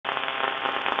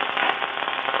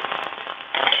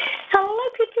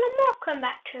Welcome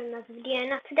back to another video.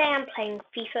 Now today I'm playing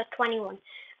FIFA 21.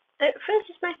 Since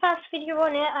it's my first video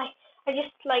on it,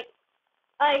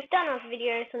 I've done other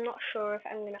videos. I'm not sure if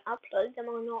I'm going to upload them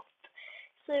or not.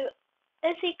 So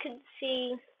as you can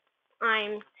see,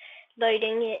 I'm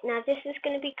loading it. Now this is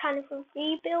going to be kind of a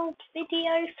rebuild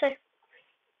video. So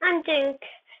I'm doing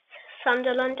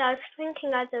Sunderland. I was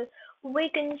thinking either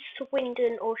Wigan,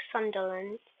 Swindon or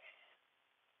Sunderland.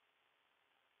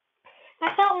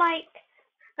 I felt like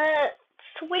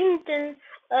Swindon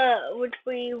would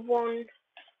be one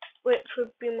which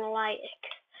would be more like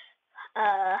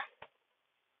I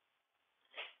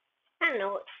don't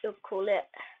know what you'll call it.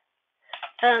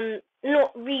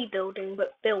 Not rebuilding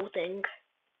but building,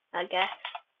 I guess.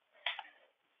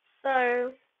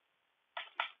 So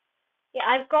yeah,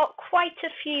 I've got quite a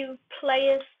few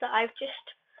players that I've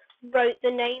just wrote the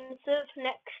names of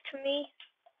next to me.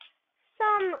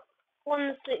 Some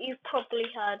ones that you've probably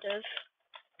heard of.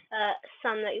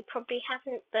 Some that you probably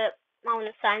haven't, but I want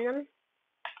to sign them.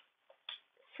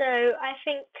 So I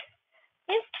think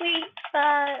if we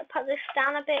put this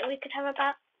down a bit, we could have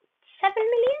about 7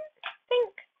 million, I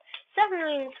think. 7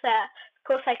 million's fair. Of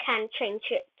course, I can change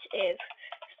it if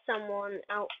someone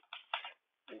else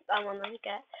I want them to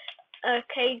get.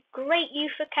 Okay, great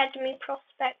youth academy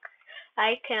prospect.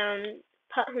 I can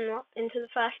put him up into the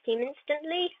first team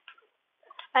instantly.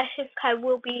 I think I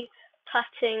will be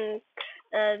putting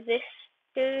this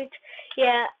dude.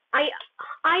 Yeah, I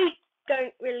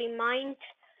don't really mind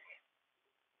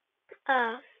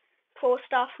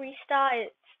 4-star, 3-star.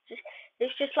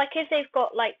 It's just like if they've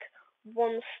got like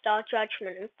 1-star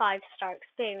judgment and 5-star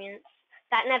experience.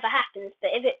 That never happens,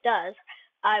 but if it does,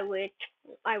 I wouldn't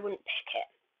pick it.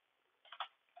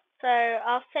 So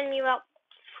I'll send you out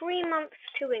 3 months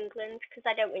to England because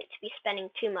I don't want to be spending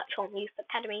too much on youth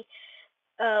academy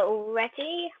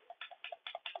already.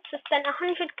 So spent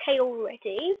 100k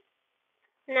already.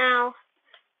 Now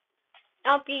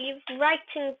I'll be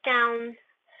writing down.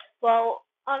 Well,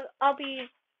 I'll be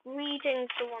reading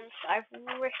the ones that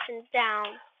I've written down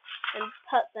and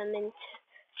put them into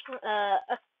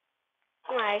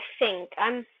I think.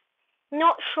 I'm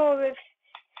not sure if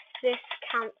this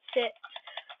counts it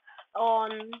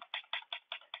on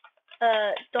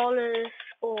dollars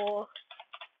or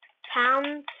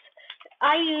pounds.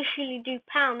 I usually do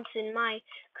pounds in my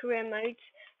career modes,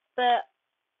 but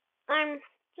I'm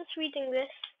just reading this.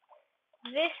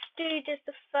 This dude is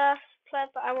the first player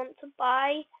that I want to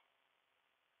buy.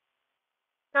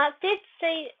 Now it did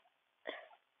say,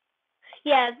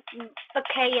 yeah,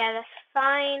 okay, yeah, that's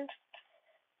fine.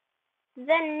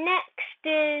 Then next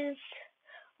is,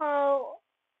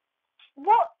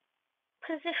 what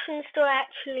positions do I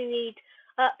actually need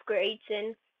upgrades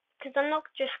in? Because I'm not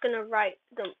just going to write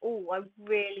them, I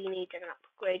really need an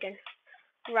upgrade in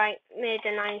right mid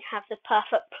and I have the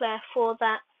perfect player for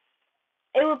that.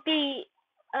 It would be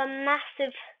a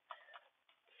massive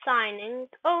signing.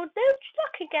 Oh, don't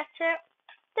lucky getter.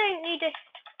 Don't need a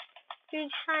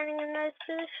huge signing in those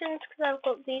positions because I've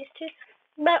got these two.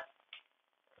 But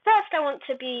first I want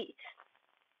to be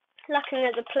looking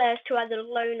at the players to either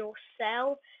loan or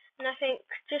sell. And I think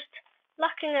just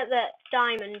looking at that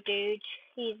diamond dude,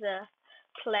 he's a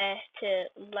player to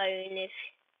loan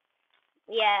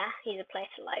he's a player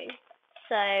to loan.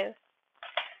 So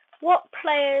what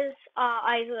players are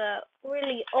either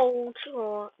really old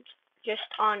or just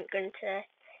aren't going to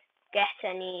get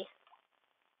any?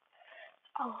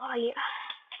 I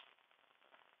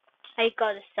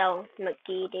gotta sell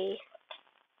McGeady.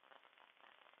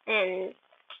 And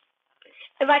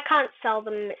if I can't sell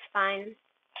them, it's fine.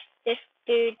 This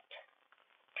dude,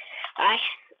 I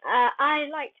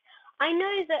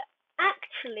know that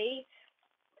actually,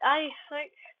 I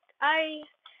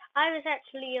was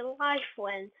actually alive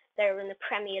when they were in the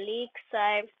Premier League,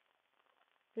 so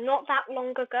not that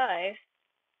long ago.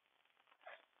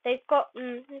 They've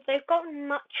gotten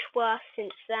much worse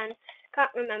since then.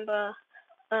 Can't remember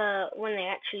when they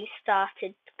actually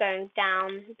started going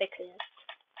down because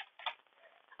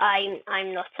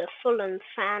I'm not a Fulham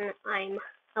fan. I'm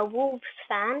a Wolves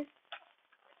fan.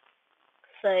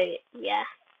 So yeah.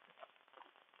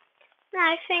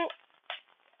 Now I think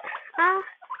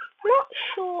not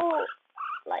sure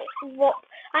what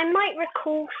I might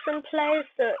recall some players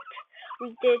that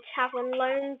we did have on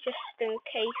loan just in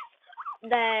case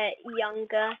they're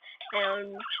younger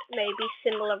and maybe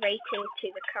similar rating to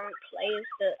the current players.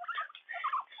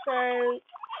 So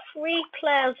 3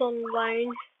 players on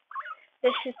loan.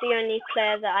 This is the only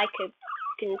player that I could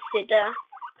consider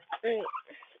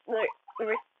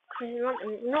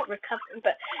not recovering,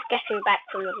 but getting back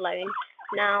from the loan.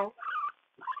 Now,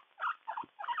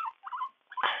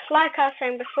 like I was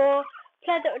saying before,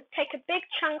 player that would take a big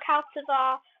chunk out of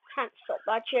our transfer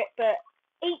budget, but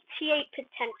 88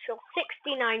 potential,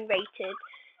 69 rated,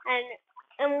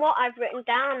 and what I've written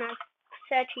down, I've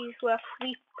said he's worth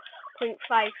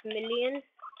 3.5 million.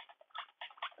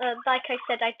 Like I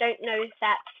said, I don't know if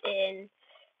that's in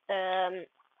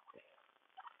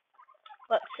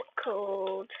what's it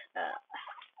called,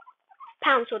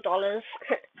 pounds or dollars.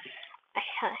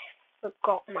 I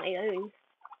forgot my own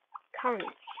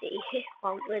currency.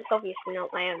 Well, it's obviously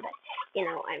not my own, but you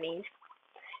know what I mean.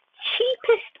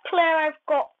 Cheapest player I've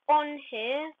got on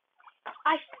here,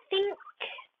 I think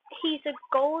he's a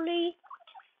goalie.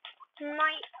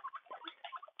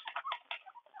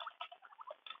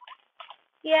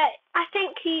 Yeah, I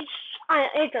think he's.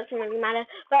 It doesn't really matter,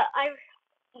 but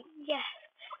yeah.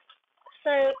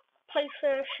 So plays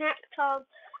for Shakhtar.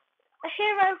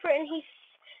 Here I've written he's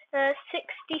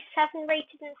 67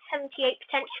 rated and 78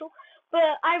 potential,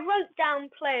 but I wrote down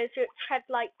players which had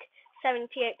like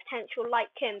 78 potential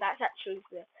like him. That's actually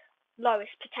the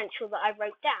lowest potential that I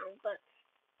wrote down, but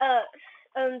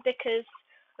because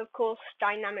of course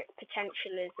dynamic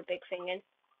potential is a big thing, and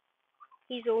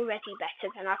he's already better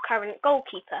than our current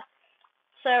goalkeeper.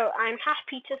 So I'm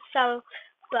happy to sell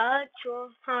Burge, or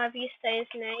however you say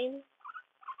his name.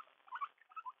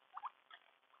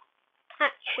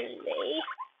 Actually,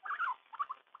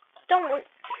 I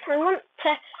want to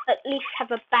at least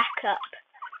have a backup.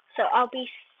 So I'll be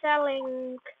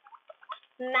selling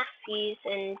Matthews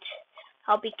and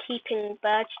I'll be keeping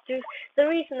Burge. The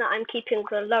reason that I'm keeping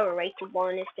the lower rated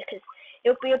one is because it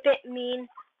would be a bit mean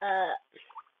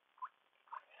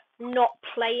not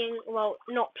playing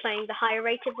the higher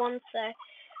rated one. So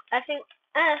I think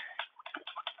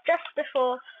just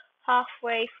before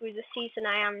halfway through the season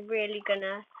I am really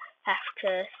gonna have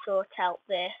to sort out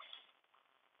this.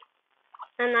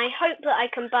 And I hope that I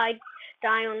can buy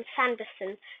Dion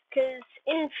Sanderson, because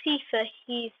in FIFA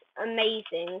he's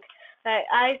amazing.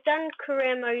 I've done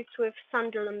career modes with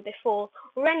Sunderland before,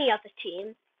 or any other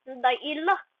team.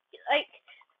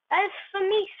 As for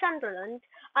me, Sunderland,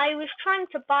 I was trying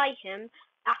to buy him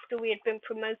after we had been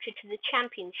promoted to the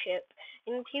championship,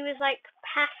 and he was like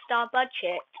past our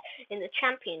budget in the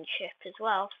championship as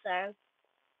well, so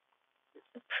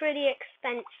pretty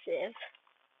expensive.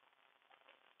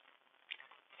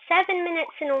 7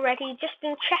 minutes in already, just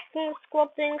been checking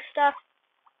squad doing stuff.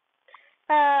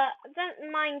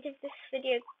 Don't mind if this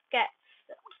video gets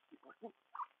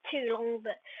too long,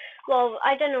 but well,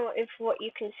 I don't know if what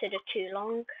you consider too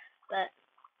long, but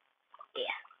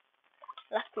yeah.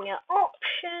 Looking at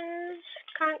options,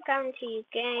 can't guarantee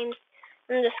games.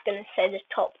 I'm just gonna say the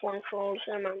top one for all of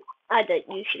them. I don't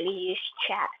usually use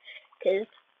chat because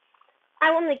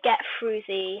I want to get through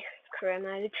the career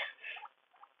mode.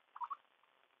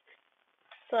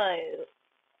 So,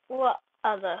 what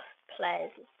other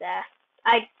players is there?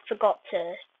 I forgot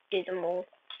to do them all.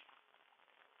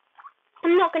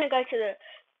 I'm not going to go to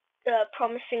the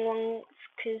promising ones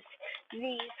because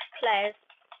these players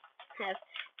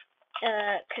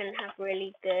can have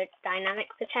really good dynamic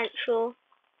potential.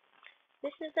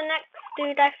 This is the next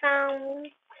dude I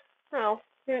found. Oh,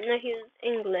 I didn't know he was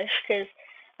English because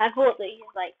I thought that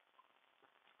he's like,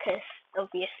 because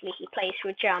obviously he plays for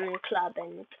a German club,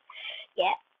 and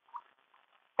yeah.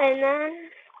 And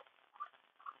then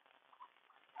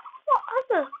what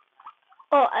other?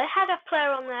 Oh, I had a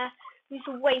player on there who's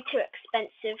way too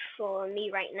expensive for me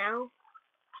right now.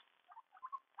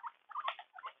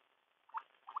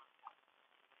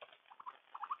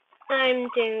 I'm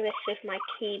doing this with my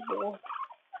keyboard.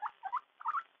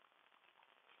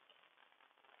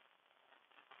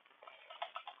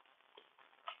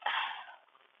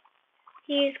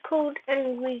 He's called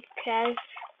Enriquez.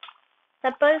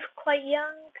 They're both quite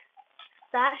young.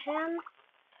 Is that him?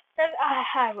 So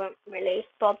I won't really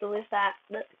bother with that,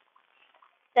 but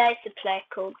there's a player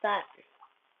called that.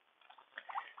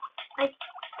 I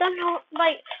don't know,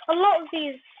 like, a lot of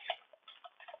these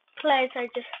players I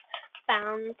just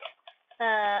found,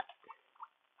 yeah,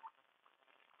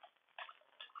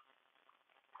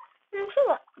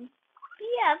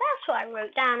 that's what I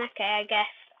wrote down. Okay, I guess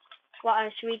what I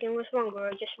was reading was wrong, or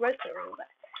I just wrote it wrong, but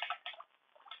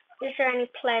is there any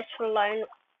players for loan?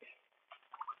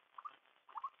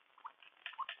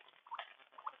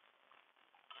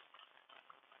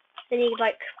 Any,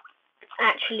 like,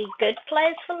 actually good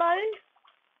players for loan?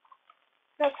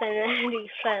 Not saying that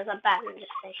these players are bad, I'm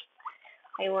just saying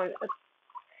I want a...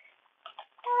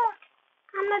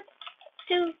 I'm gonna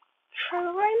do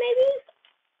Troy, maybe?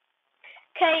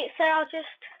 Okay, so I'll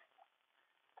just...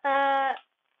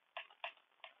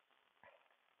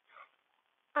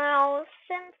 I'll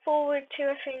send forward to,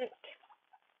 I think,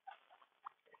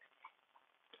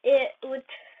 it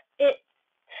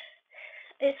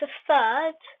is a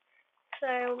third.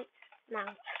 So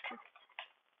now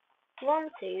 1,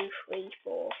 2, 3,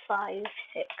 4, 5,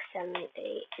 6, 7,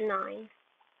 8, 9.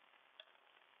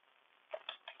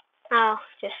 I'll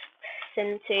just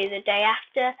send to the day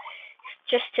after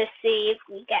just to see if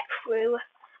we get through.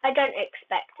 I don't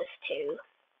expect us to,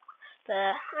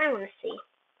 but I want to see.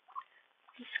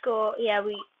 The score, yeah,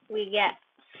 we get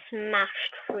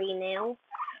smashed 3-0.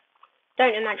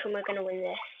 Don't imagine we're going to win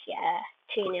this. Yeah,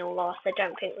 2-0 loss. I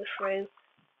don't think we're through.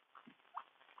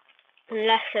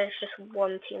 Unless there's just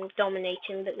one team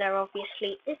dominating, but there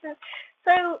obviously isn't.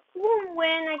 So, 1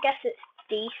 win, I guess it's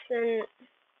decent.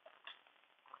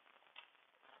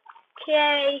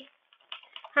 Okay.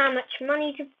 How much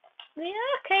money do we...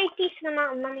 Okay, decent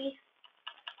amount of money.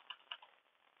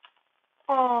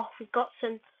 Oh, we got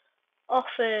some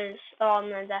offers. Oh,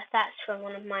 no, that's from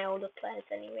one of my older players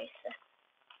anyway, so...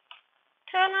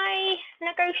 Can I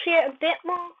negotiate a bit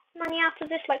more money out of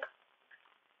this? Like...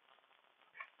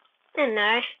 I don't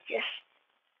know, just...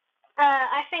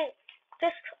 I think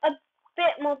just a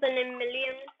bit more than $1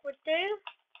 million would do.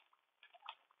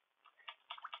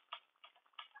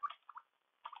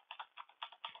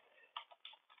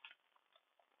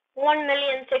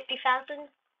 $1,050,000,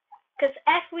 because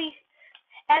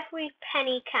every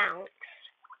penny counts.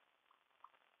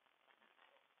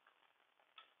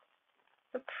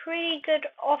 A pretty good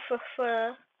offer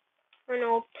for an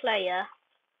old player.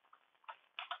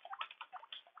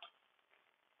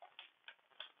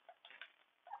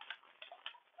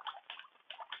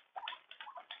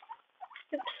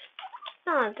 Oops.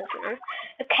 Oh, it doesn't matter.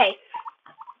 Okay.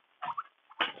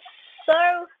 So,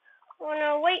 I want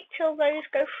to wait till those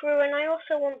go through, and I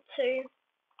also want to...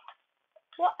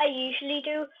 What I usually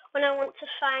do when I want to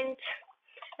find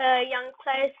young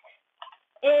players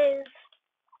is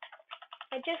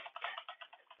I just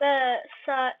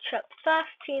search up first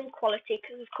team quality,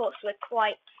 because of course we're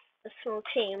quite a small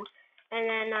team, and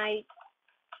then I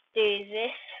do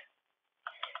this.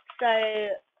 So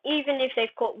even if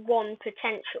they've got 1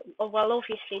 potential, well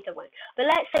obviously they won't, but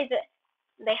let's say that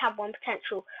they have 1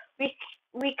 potential, we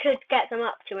could get them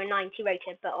up to a 90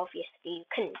 rated, but obviously you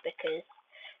couldn't because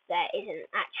there isn't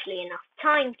actually enough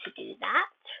time to do that.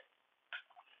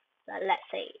 So let's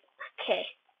say, okay,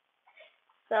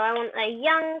 so I want a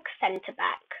young centre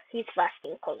back. He's first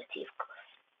team quality, of course,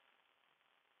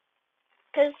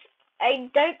 because I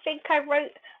think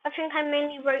I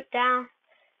mainly wrote down.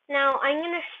 Now I'm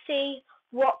gonna see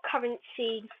what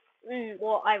currency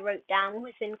what I wrote down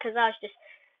was in, because I was just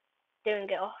doing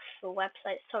it off the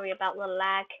website. Sorry about the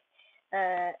lag.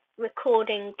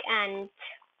 Recording and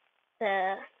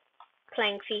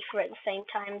playing FIFA at the same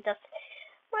time.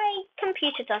 My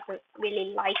computer doesn't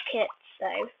really like it,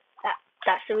 so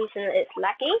that's the reason that it's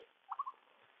laggy.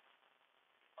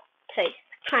 So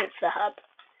transfer hub.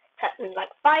 Took me like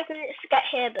 5 minutes to get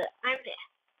here, but I'm here.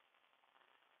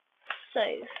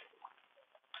 So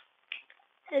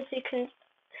as you can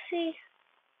see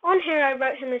on here, I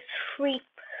wrote him as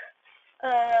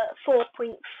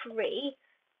 4.3.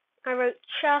 I wrote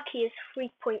Sharky as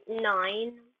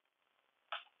 3.9.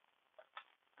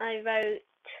 I wrote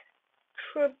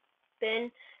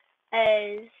Trubin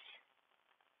as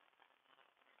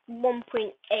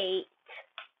 1.8.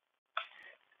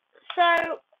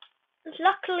 So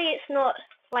luckily it's not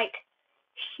like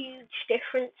huge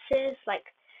differences,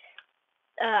 like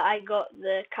I got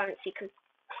the currency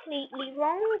completely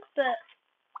wrong, but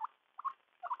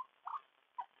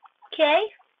okay.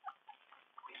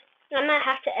 I might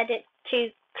have to edit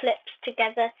 2 clips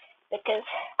together because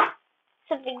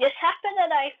something just happened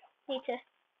and I need to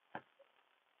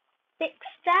fix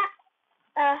that.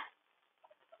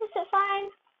 Is it fine?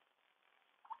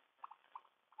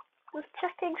 I was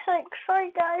checking something.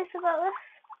 Sorry guys about this.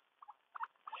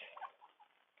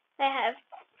 I have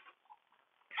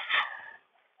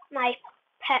my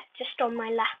pet just on my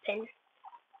lap and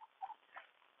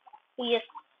he just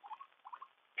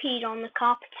peed on the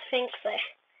carpet, I think, so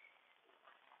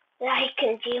I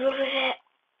can deal with it.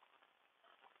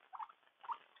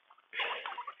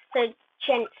 So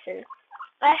Jensen,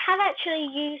 I have actually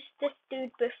used this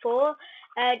dude before.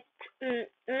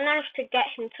 Managed to get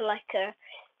him to like a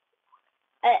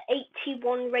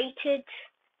 81 rated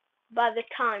by the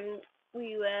time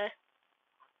we were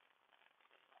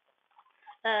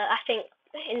I think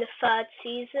in the 3rd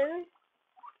season,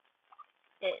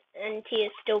 and he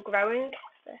is still growing.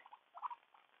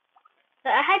 So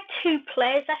I had 2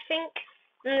 players, I think,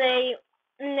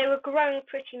 and they were growing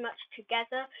pretty much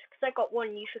together, because I got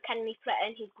 1 youth academy player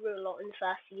and he grew a lot in the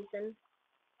 1st season.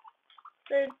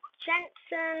 So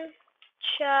Jensen,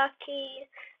 Chucky.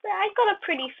 I got a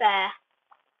pretty fair.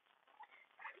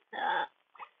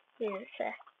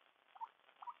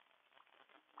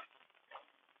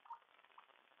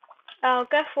 I'll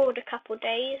go forward a couple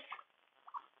days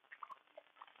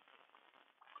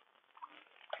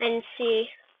and see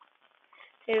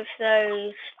if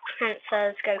those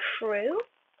transfers go through.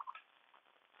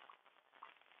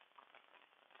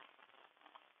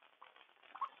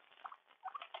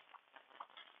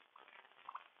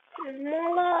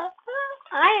 Muller,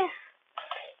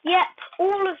 yep,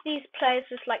 all of these players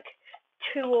was like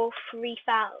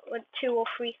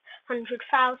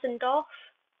 200,000 off.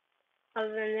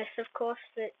 Other than this, of course,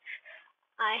 that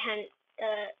I hadn't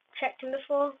checked him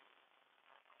before.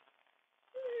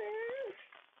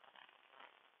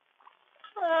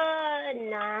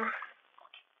 Nah.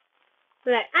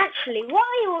 But actually, what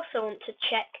I also want to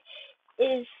check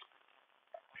is,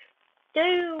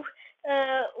 do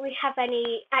we have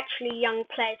any actually young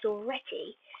players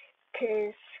already?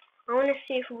 Because I want to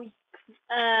see if we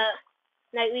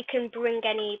can bring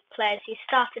any players who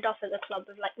started off at the club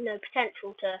with like no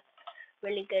potential to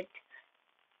really good.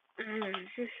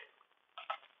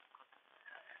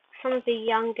 Some of the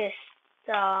youngest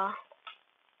are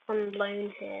on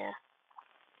loan here,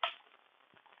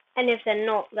 and if they're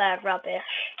not, they're rubbish.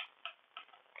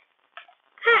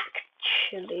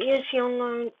 Actually, is he on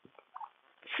loan?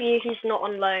 For you, he's not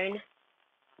on loan.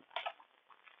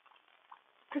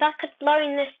 And I could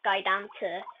loan this guy down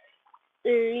to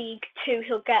League 2.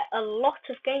 He'll get a lot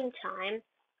of game time,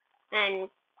 and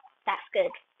that's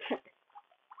good.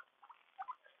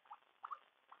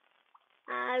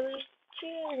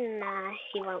 Nah,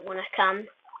 he won't want to come.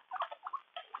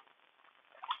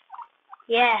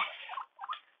 Yes,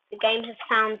 the game has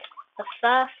found the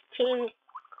first team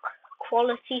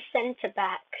quality centre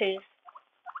back who's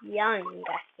young,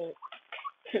 I think.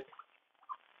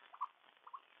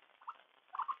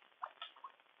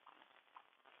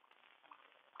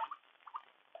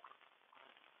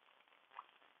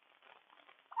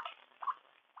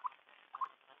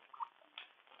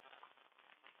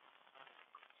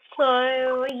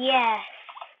 So yes,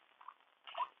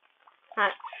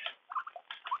 that's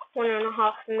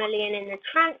 1.5 million in the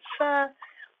transfer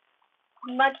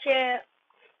budget.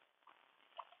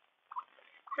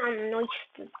 How nice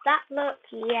does that look?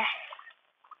 Yes.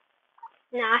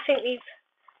 Now I think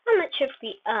how much have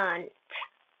we earned?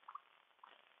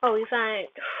 Oh, we've earned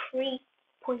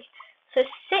 3.6.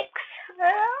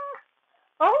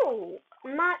 Oh,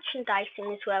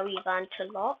 merchandising is where we've earned a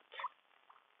lot.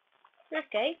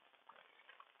 Okay.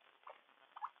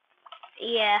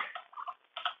 Yeah.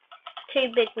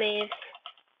 2 big moves.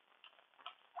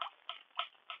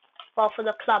 Well, for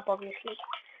the club, obviously.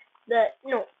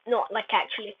 Not like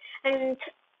actually. And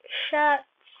shirt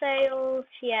sales,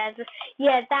 yeah,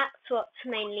 that's what's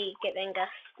mainly giving us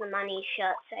the money,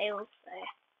 shirt sales. So.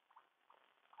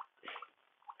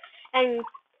 And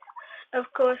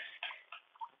of course,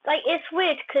 like it's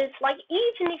weird because like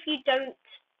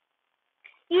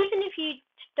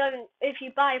if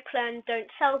you buy a player and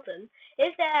don't sell them,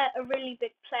 if they're a really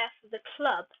big player for the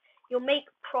club, you'll make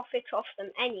profit off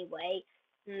them anyway,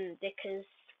 because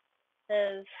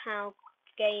of how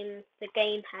the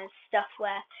game has stuff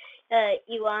where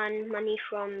you earn money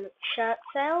from shirt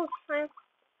sales. So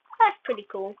that's pretty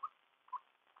cool.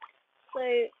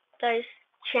 So those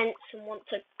gents want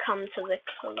to come to the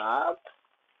club.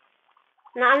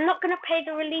 Now I'm not going to pay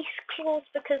the release clause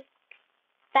because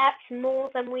that's more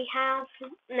than we have,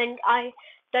 and I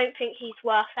don't think he's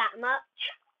worth that much.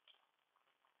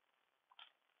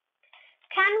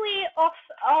 Can we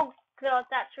offer? Oh god,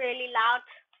 that's really loud.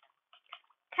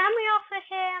 Can we offer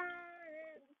him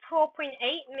 4.8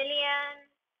 million?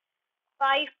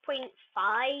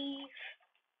 5.5?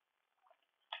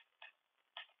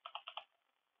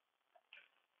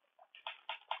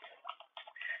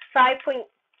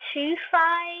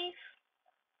 $5.25?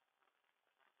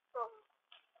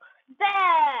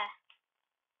 There!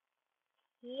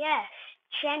 Yes,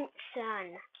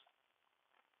 Jensen.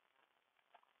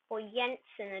 Or Jensen,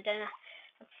 I don't know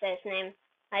how to say his name.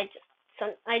 I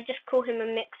just call him a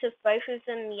mix of both of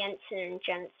them, Jensen and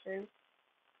Jensen.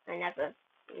 I never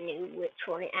knew which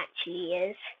one it actually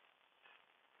is.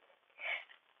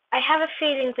 I have a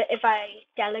feeling that if I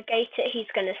delegate it,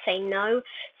 he's going to say no,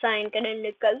 so I'm going to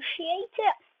negotiate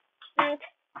it and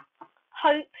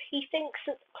hope he thinks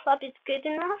that the club is good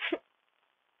enough. I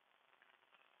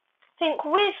think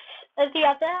with the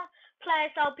other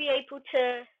players, I'll be able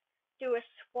to do a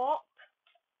swap.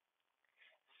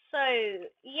 So,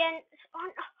 Jens,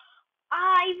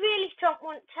 I really don't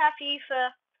want to have you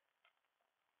for,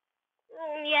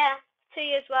 2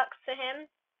 years work for him.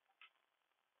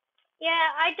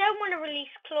 Yeah, I don't want to release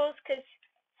clause because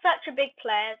such a big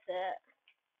player that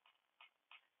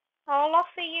I'll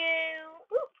offer you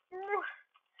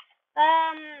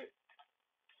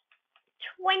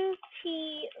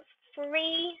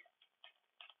 23,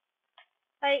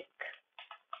 like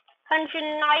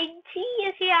 190.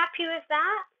 Is he happy with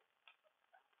that?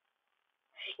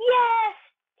 Yes!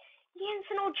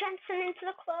 Jensen or Jensen into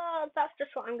the club. That's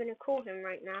just what I'm going to call him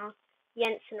right now.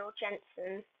 Jensen or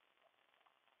Jensen.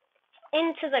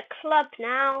 Into the club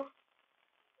now.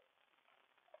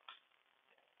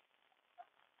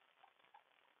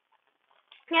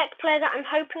 Next player that I'm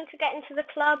hoping to get into the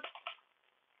club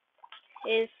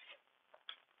is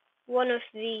one of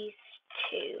these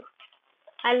two.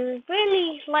 I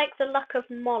really like the luck of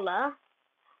Moller.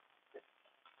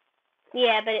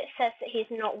 Yeah, but it says that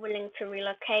he's not willing to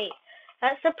relocate.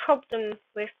 That's the problem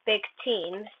with big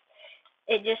teams.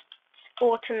 It just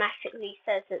automatically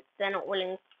says that they're not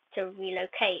willing to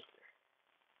relocate.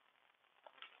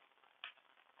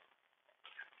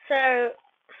 So,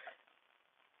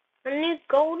 a new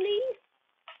goalie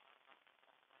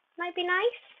might be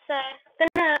nice. So, I'm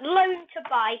gonna loan to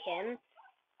buy him.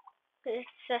 It's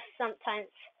just sometimes,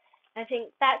 I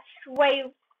think that's where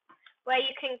you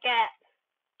can get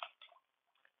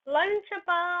loan to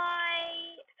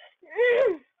buy.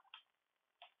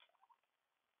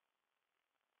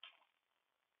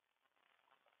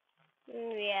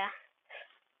 Yeah,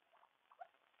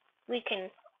 we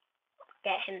can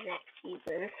get him next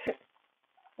season.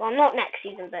 Well, not next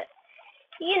season, but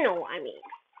you know what I mean.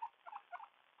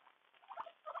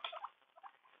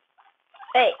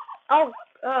 Hey, oh,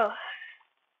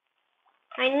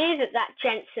 I knew that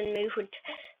Jensen move would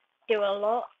do a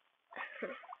lot.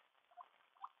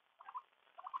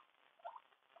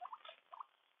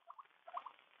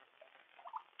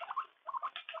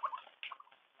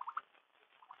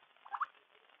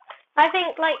 I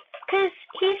think, like, because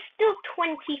he's still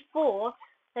 24,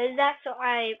 so that's what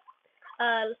I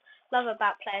love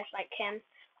about players like him.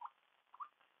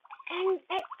 And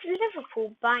at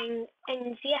Liverpool buying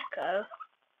Nzieko.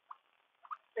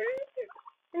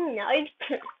 No.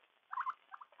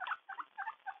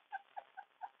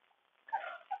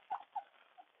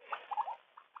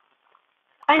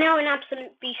 I know an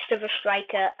absolute beast of a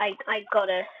striker. I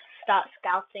gotta start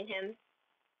scouting him.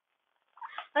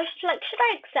 I was like, should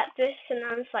I accept this? And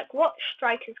I was like, what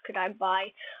strikers could I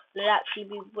buy that would actually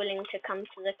be willing to come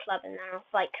to the club? And then I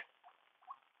was like,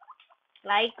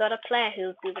 I got a player who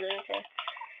would be willing to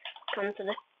come to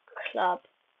the club.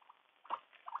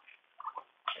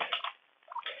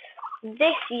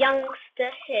 This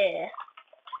youngster here,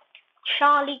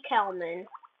 Charlie Kelman.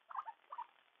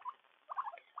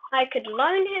 I could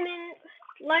loan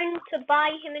to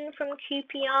buy him in from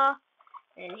QPR,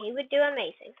 and he would do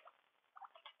amazing.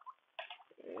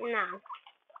 Now,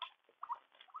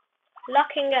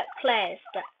 looking at players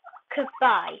that could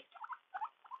buy.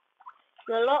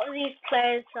 A lot of these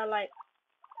players are like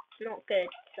not good,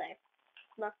 so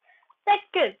well, they're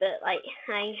good, but like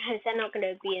they're not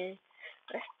going to be in.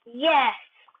 Yes,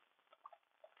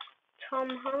 Tom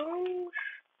Holmes.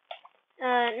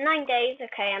 9 days.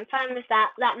 Okay, I'm fine with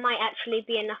that. That might actually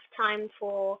be enough time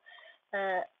for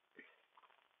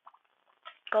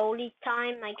goalie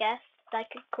time, I guess I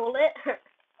could call it.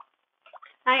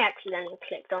 I accidentally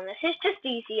clicked on this. It's just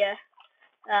easier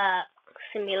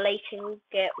simulating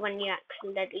it when you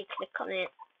accidentally click on it.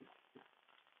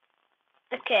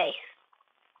 Okay.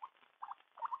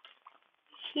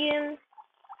 Hume.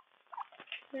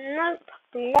 Nope.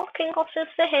 Blocking offers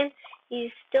for him.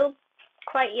 He's still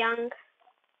quite young.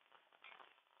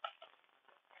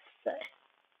 So,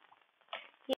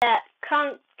 yeah,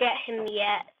 can't get him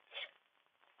yet.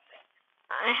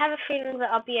 I have a feeling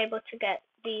that I'll be able to get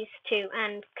these two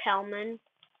and Kelman.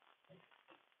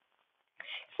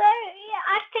 So, yeah,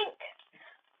 I think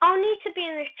I'll need to be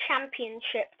in the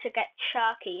championship to get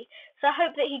Sharky. So I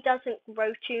hope that he doesn't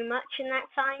grow too much in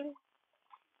that time.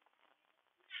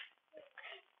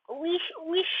 We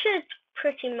should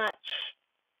pretty much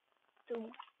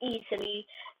easily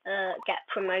get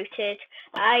promoted.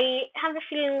 I have a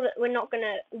feeling that we're not going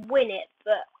to win it,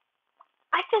 but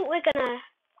I think we're going to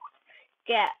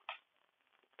get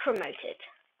promoted.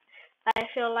 I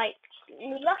feel like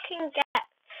looking at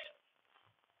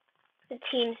the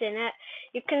teams in it,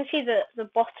 you can see the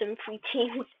bottom 3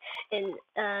 teams in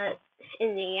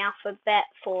the alphabet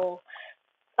for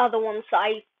other ones that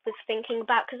I was thinking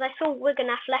about, because I saw Wigan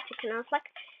Athletic and I was like,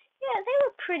 yeah, they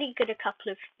were pretty good a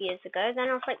couple of years ago. Then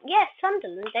I was like, yeah,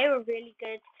 Sunderland, they were really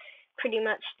good pretty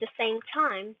much the same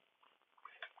time.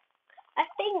 I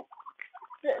think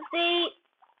that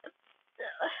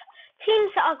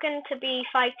teams that are going to be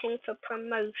fighting for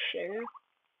promotion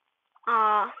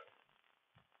are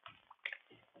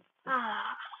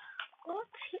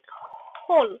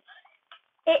Hull,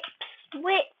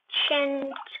 Ipswich,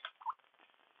 and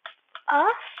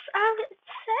us, I would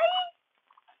say,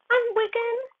 and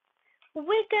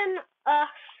Wigan, us,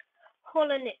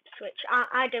 Hull, and Ipswich.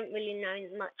 I don't really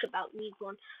know much about League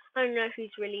One. I don't know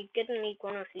who's really good in League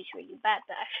One or who's really bad,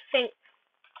 but I think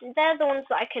they're the ones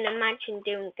that I can imagine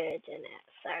doing good in it.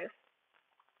 So,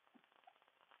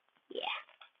 yeah.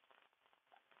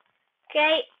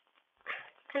 Okay,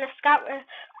 can a scout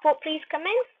report please come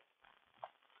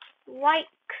in? Right,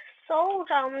 sold.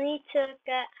 I'll need to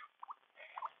get.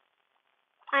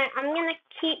 I'm gonna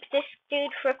keep this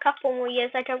dude for a couple more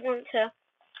years. I don't want to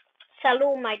sell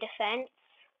all my defense.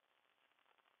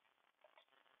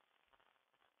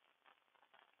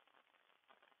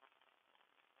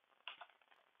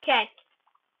 Okay.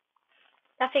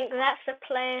 I think that's the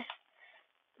player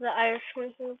that I was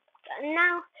thinking.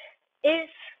 Now is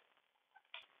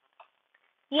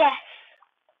yes.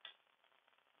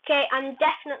 Okay, I'm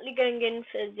definitely going in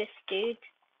for this dude.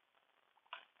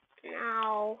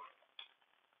 Now,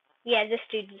 yeah, this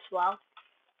dude as well.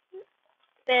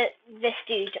 But this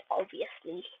dude,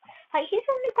 obviously, like he's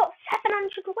only got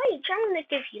 700 wage. I'm gonna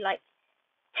give you like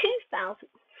 2,000.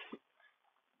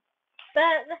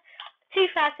 But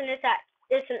 2,000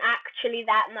 isn't actually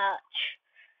that much.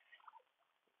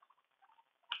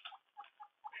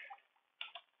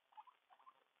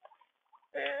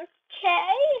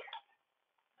 Okay.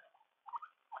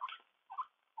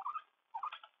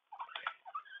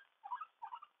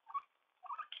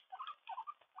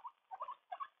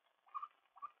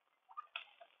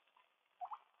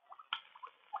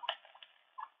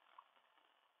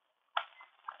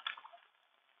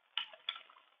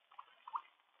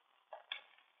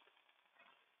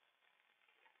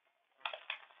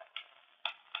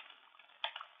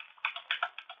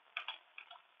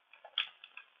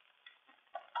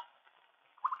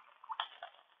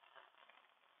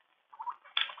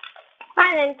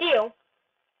 Fine then, deal.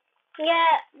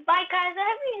 Yeah, bye guys. I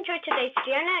hope you enjoyed today's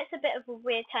video. I know it's a bit of a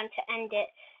weird time to end it,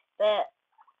 but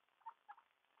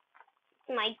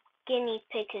my guinea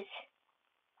pig has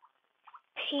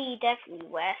peed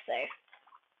everywhere, so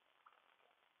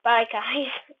bye guys.